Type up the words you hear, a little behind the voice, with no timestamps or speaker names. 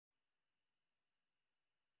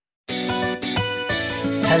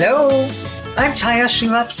Hello, I'm Chaya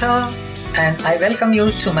Srivatsa and I welcome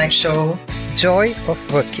you to my show, Joy of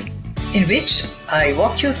Working, in which I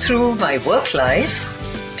walk you through my work life,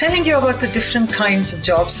 telling you about the different kinds of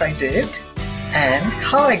jobs I did and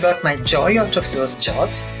how I got my joy out of those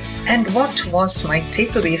jobs and what was my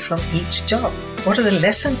takeaway from each job. What are the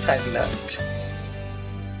lessons I've learned?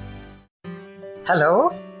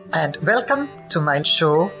 Hello and welcome to my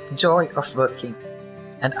show, Joy of Working.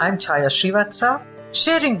 And I'm Chaya Srivatsa,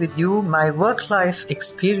 sharing with you my work-life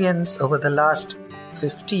experience over the last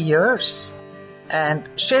 50 years and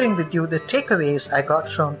sharing with you the takeaways I got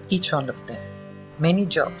from each one of them. Many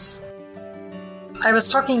jobs. I was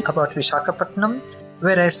talking about Visakhapatnam,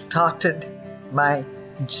 where I started my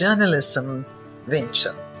journalism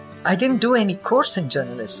venture. I didn't do any course in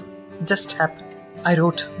journalism. It just happened. I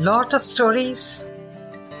wrote a lot of stories.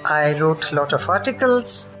 I wrote a lot of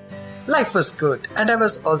articles. Life was good. And I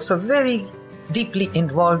was also very deeply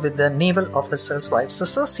involved with the Naval Officers' Wives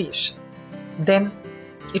Association. Then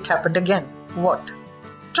it happened again. What?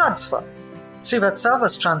 Transfer. Srivatsa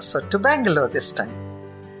was transferred to Bangalore this time.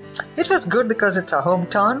 It was good because it's our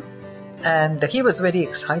hometown and he was very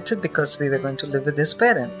excited because we were going to live with his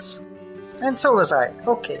parents. And so was I.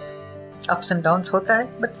 Okay. Ups and downs hota hai,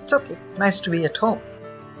 but it's okay. Nice to be at home.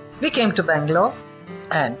 We came to Bangalore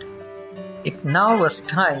and it now was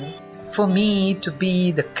time for me to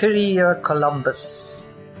be the career Columbus,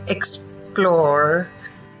 explore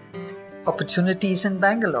opportunities in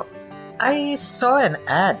Bangalore. I saw an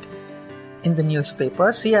ad in the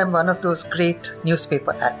newspaper. See, I'm one of those great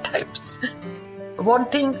newspaper ad types.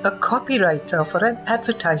 Wanting a copywriter for an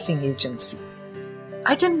advertising agency.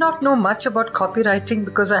 I did not know much about copywriting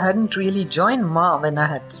because I hadn't really joined MA when I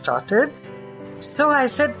had started. So I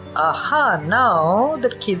said, aha, now the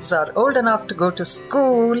kids are old enough to go to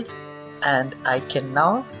school and I can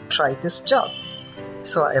now try this job.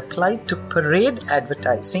 So I applied to Parade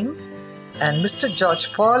Advertising and Mr.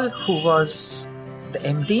 George Paul, who was the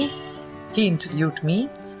MD, he interviewed me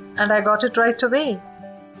and I got it right away.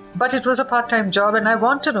 But it was a part-time job and I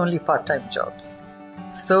wanted only part-time jobs.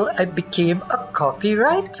 So I became a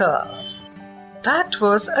copywriter. That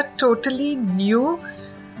was a totally new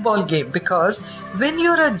ballgame because when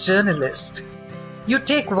you're a journalist, you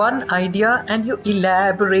take one idea and you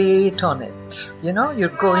elaborate on it. You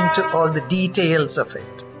go into all the details of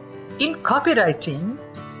it. In copywriting,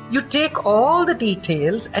 you take all the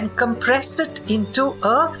details and compress it into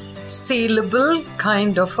a saleable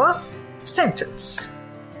kind of a sentence.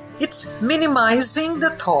 It's minimizing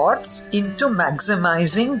the thoughts into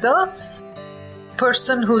maximizing the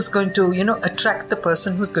person who's going to, attract the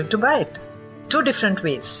person who's going to buy it. Two different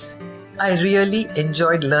ways. I really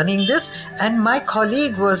enjoyed learning this, and my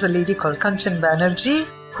colleague was a lady called Kanchan Banerjee,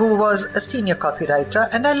 who was a senior copywriter,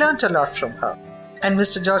 and I learned a lot from her. And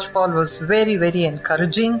Mr. George Paul was very, very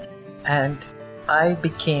encouraging, and I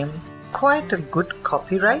became quite a good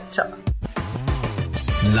copywriter.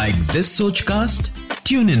 Like this Sochcast?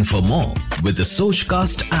 Tune in for more with the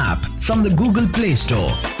Sochcast app from the Google Play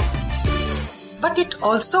Store. But it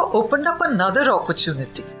also opened up another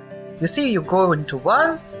opportunity. You see, you go into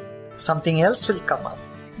one, something else will come up.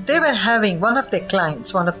 They were having, one of their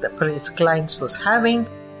clients, one of the Parade's clients was having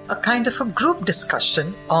a kind of a group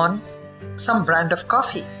discussion on some brand of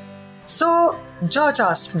coffee. So George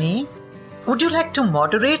asked me, would you like to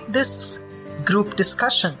moderate this group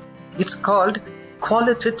discussion? It's called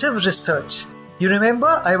qualitative research. You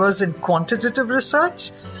remember I was in quantitative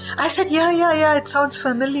research? I said, yeah, it sounds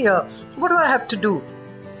familiar. What do I have to do?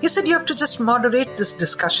 He said, you have to just moderate this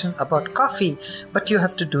discussion about coffee, but you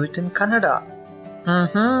have to do it in Kannada.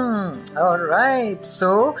 All right.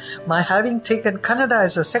 So my having taken Kannada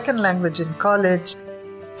as a second language in college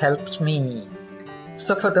helped me.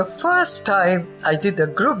 So for the first time, I did a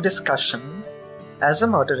group discussion as a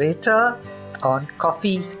moderator on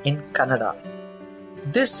coffee in Kannada.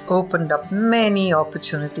 This opened up many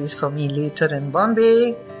opportunities for me later in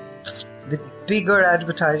Bombay with bigger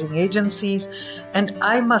advertising agencies, and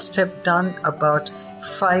I must have done about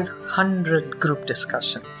 500 group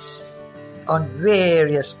discussions on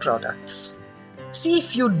various products. See,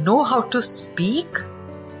 if you know how to speak,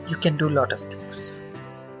 you can do a lot of things.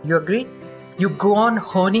 You agree? You go on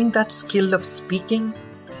honing that skill of speaking.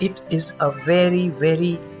 It is a very,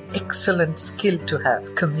 very excellent skill to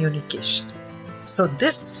have, communication. So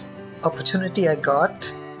this opportunity I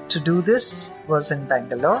got to do this was in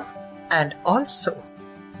Bangalore, and also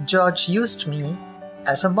George used me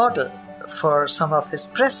as a model for some of his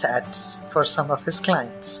press ads for some of his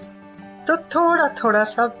clients. So thoda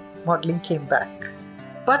sa modeling came back.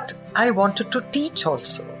 But I wanted to teach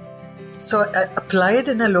also. So I applied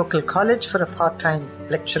in a local college for a part-time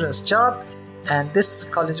lecturer's job, and this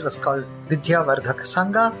college was called Vidyavardhaka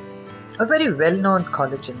Sangha, a very well-known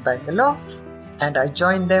college in Bangalore, and I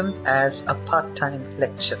joined them as a part-time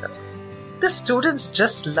lecturer. The students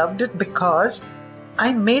just loved it because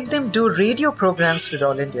I made them do radio programs with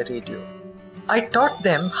All India Radio. I taught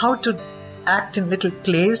them how to act in little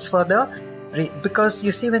plays because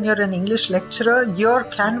you see, when you're an English lecturer, your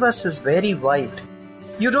canvas is very wide.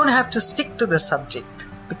 You don't have to stick to the subject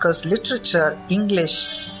because literature,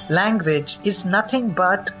 English, language is nothing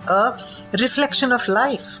but a reflection of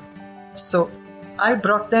life. So I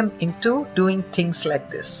brought them into doing things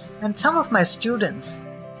like this. And some of my students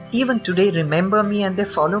even today remember me and they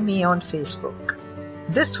follow me on Facebook.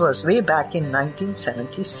 This was way back in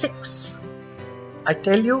 1976. I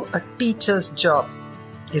tell you, a teacher's job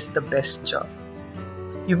is the best job.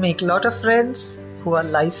 You make a lot of friends who are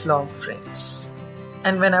lifelong friends.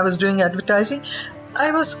 And when I was doing advertising,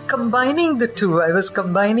 I was combining the two. I was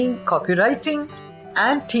combining copywriting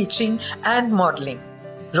and teaching and modeling.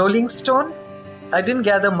 Rolling Stone, I didn't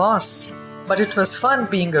gather moss, but it was fun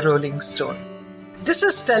being a Rolling Stone. This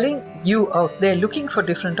is telling you out there looking for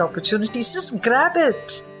different opportunities, just grab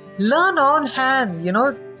it. Learn on hand,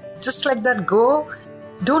 just like that. Go.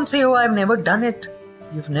 Don't say, oh, I've never done it.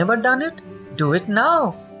 You've never done it? Do it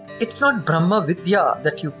now. It's not Brahma Vidya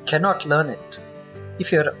that you cannot learn it.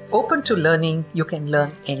 If you're open to learning, you can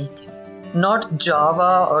learn anything. Not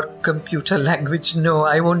Java or computer language. No,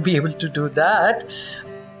 I won't be able to do that.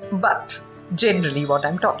 But generally what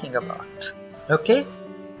I'm talking about. Okay?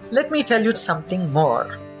 Let me tell you something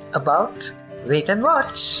more about Wait and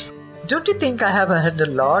Watch. Don't you think I have had a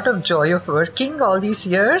lot of joy of working all these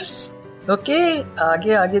years? Okay,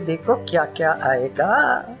 आगे देखो क्या क्या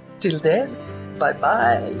आएगा. Till then,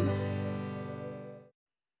 bye-bye.